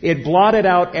 It blotted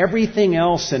out everything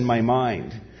else in my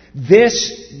mind.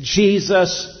 This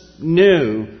Jesus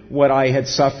knew what I had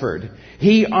suffered.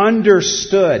 He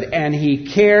understood and he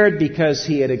cared because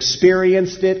he had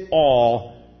experienced it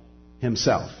all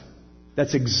himself."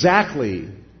 That's exactly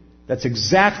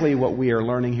what we are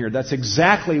learning here. That's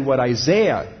exactly what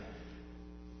Isaiah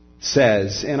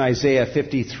says in Isaiah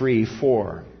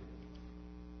 53:4.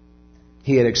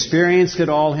 He had experienced it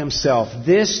all himself.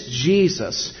 This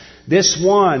Jesus, this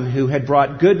one who had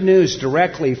brought good news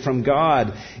directly from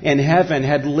God in heaven,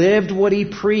 had lived what he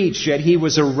preached, yet he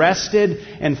was arrested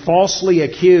and falsely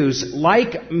accused.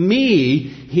 Like me,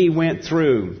 he went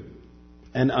through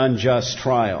an unjust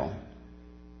trial.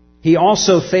 He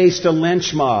also faced a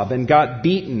lynch mob and got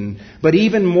beaten. But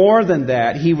even more than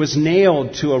that, he was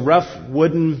nailed to a rough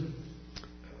wooden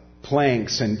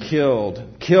planks and killed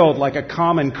like a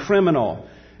common criminal.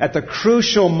 At the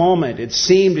crucial moment, it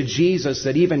seemed to Jesus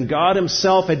that even God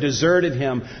himself had deserted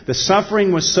him. The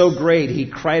suffering was so great, he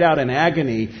cried out in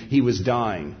agony, he was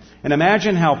dying. And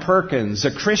imagine how Perkins, a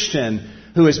Christian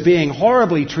who is being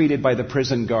horribly treated by the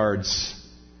prison guards,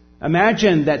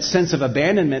 imagine that sense of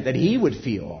abandonment that he would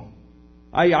feel.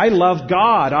 I love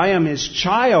God. I am his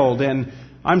child and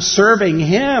I'm serving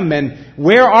him. And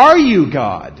where are you,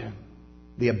 God?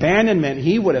 The abandonment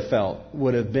he would have felt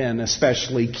would have been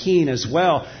especially keen as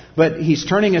well. But he's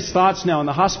turning his thoughts now in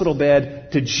the hospital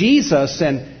bed to Jesus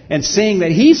and seeing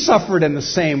that he suffered in the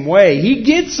same way. He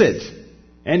gets it.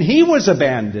 And he was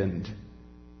abandoned.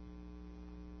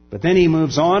 But then he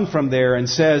moves on from there and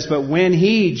says, but when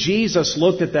Jesus,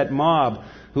 looked at that mob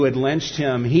who had lynched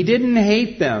him, he didn't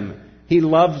hate them. He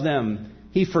loved them.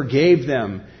 He forgave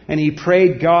them. And he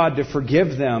prayed God to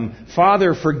forgive them.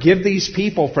 Father, forgive these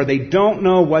people, for they don't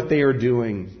know what they are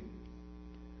doing.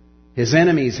 His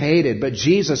enemies hated, but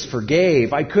Jesus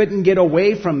forgave. I couldn't get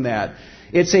away from that.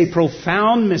 It's a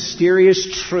profound, mysterious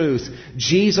truth.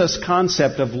 Jesus'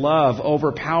 concept of love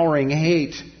overpowering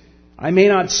hate. I may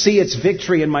not see its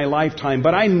victory in my lifetime,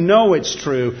 but I know it's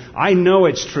true. I know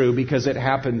it's true because it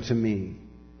happened to me.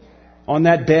 On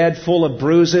that bed full of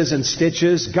bruises and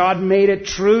stitches, God made it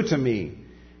true to me.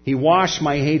 He washed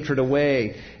my hatred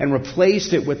away and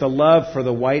replaced it with a love for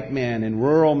the white man in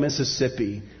rural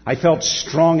Mississippi. I felt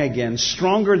strong again,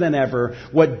 stronger than ever.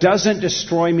 What doesn't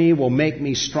destroy me will make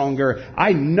me stronger.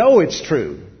 I know it's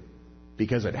true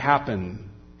because it happened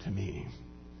to me.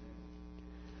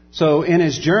 So in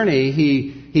his journey,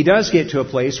 he does get to a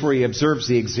place where he observes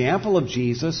the example of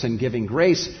Jesus in giving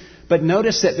grace. But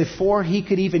notice that before he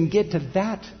could even get to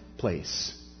that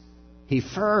place, he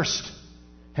first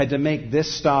had to make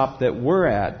this stop that we're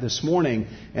at this morning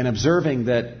and observing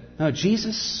that, no,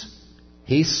 Jesus,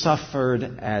 he suffered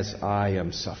as I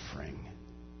am suffering.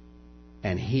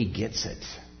 And he gets it.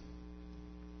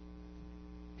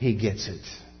 He gets it.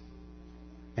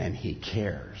 And He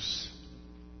cares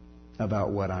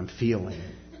about what I'm feeling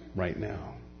right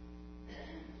now.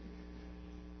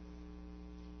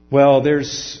 Well,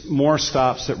 there's more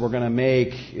stops that we're going to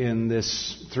make in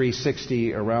this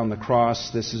 360 around the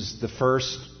cross. This is the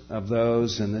first of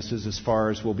those, and this is as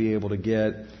far as we'll be able to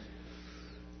get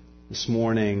this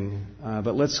morning.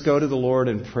 But let's go to the Lord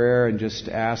in prayer and just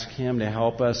ask Him to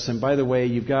help us. And by the way,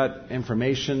 you've got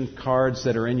information cards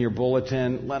that are in your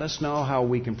bulletin. Let us know how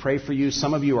we can pray for you.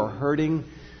 Some of you are hurting.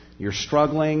 You're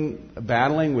struggling,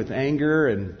 battling with anger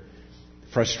and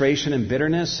frustration and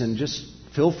bitterness, and just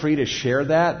feel free to share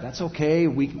that. That's okay.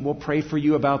 We'll pray for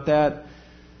you about that.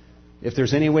 If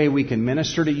there's any way we can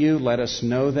minister to you, let us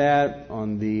know that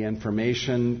on the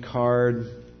information card.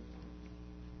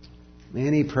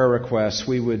 Any prayer requests,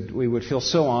 we would feel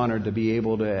so honored to be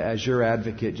able to, as your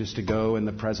advocate, just to go in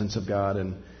the presence of God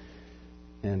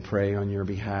and pray on your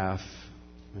behalf.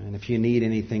 And if you need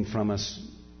anything from us,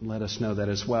 let us know that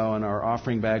as well. And our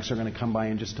offering bags are going to come by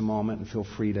in just a moment, and feel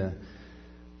free to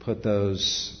put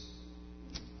those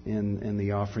in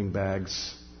the offering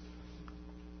bags.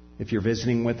 If you're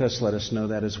visiting with us, let us know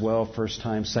that as well. First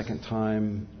time, second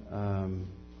time.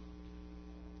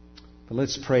 But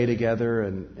let's pray together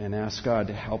and ask God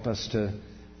to help us to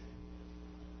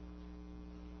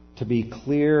be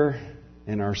clear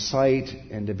in our sight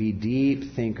and to be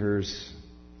deep thinkers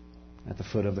at the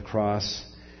foot of the cross.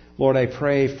 Lord, I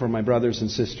pray for my brothers and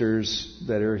sisters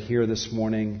that are here this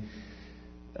morning.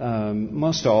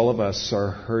 Most all of us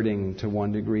are hurting to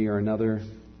one degree or another.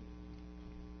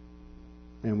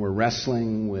 And we're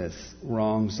wrestling with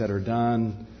wrongs that are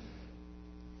done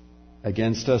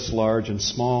against us, large and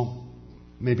small.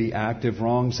 Maybe active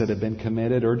wrongs that have been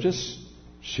committed, or just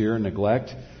sheer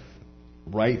neglect.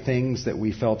 Right things that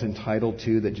we felt entitled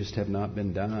to that just have not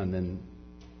been done.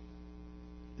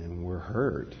 And we're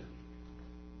hurt.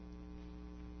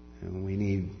 And we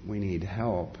need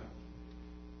help.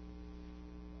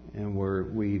 And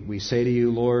we say to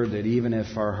you, Lord, that even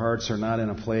if our hearts are not in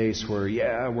a place where,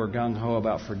 we're gung-ho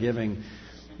about forgiving,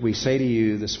 we say to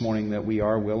you this morning that we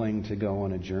are willing to go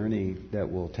on a journey that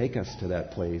will take us to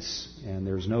that place. And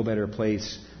there's no better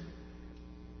place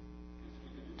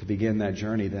to begin that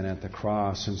journey than at the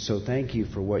cross. And so thank you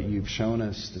for what you've shown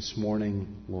us this morning,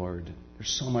 Lord.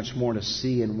 There's so much more to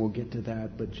see, and we'll get to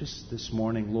that. But just this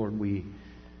morning, Lord, we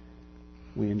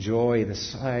enjoy the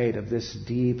sight of this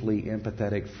deeply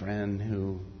empathetic friend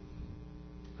who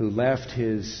left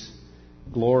his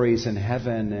glories in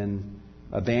heaven and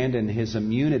abandoned his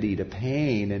immunity to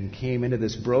pain and came into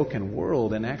this broken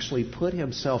world and actually put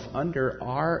himself under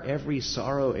our every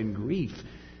sorrow and grief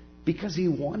because he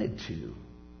wanted to.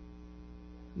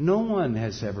 No one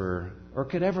has ever or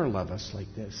could ever love us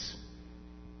like this.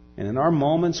 And in our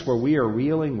moments where we are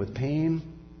reeling with pain,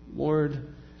 Lord,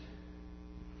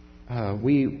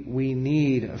 we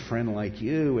need a friend like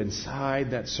you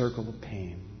inside that circle of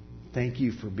pain. Thank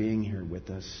you for being here with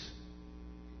us.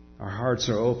 Our hearts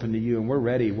are open to you, and we're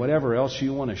ready. Whatever else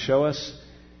you want to show us,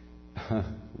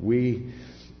 we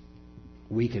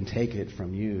can take it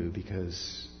from you,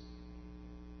 because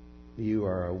you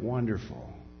are a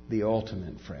wonderful, the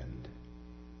ultimate friend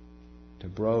to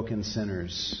broken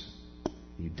sinners.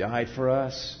 You died for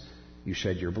us. You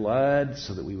shed your blood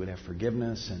so that we would have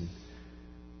forgiveness, and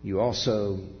you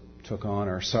also took on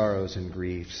our sorrows and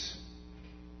griefs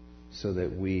so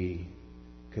that we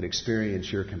could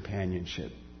experience your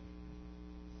companionship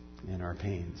in our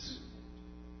pains.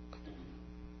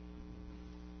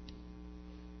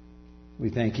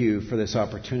 We thank you for this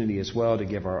opportunity as well to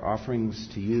give our offerings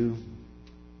to you,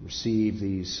 receive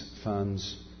these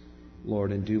funds,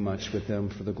 Lord, and do much with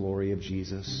them for the glory of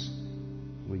Jesus.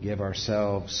 We give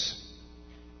ourselves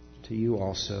to you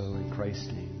also in Christ's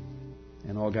name.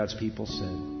 And all God's people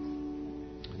said,